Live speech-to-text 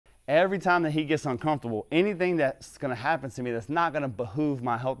every time that he gets uncomfortable, anything that's going to happen to me that's not going to behoove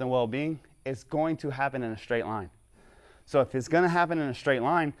my health and well-being is going to happen in a straight line. So if it's going to happen in a straight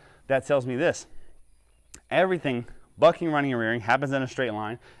line, that tells me this. Everything, bucking, running, and rearing, happens in a straight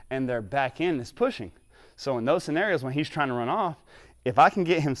line, and their back end is pushing. So in those scenarios when he's trying to run off, if I can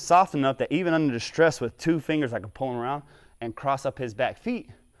get him soft enough that even under distress with 2 fingers I can pull him around and cross up his back feet,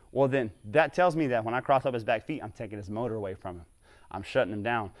 well then that tells me that when I cross up his back feet, I'm taking his motor away from him. I'm shutting him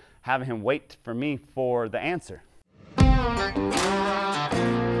down, having him wait for me for the answer.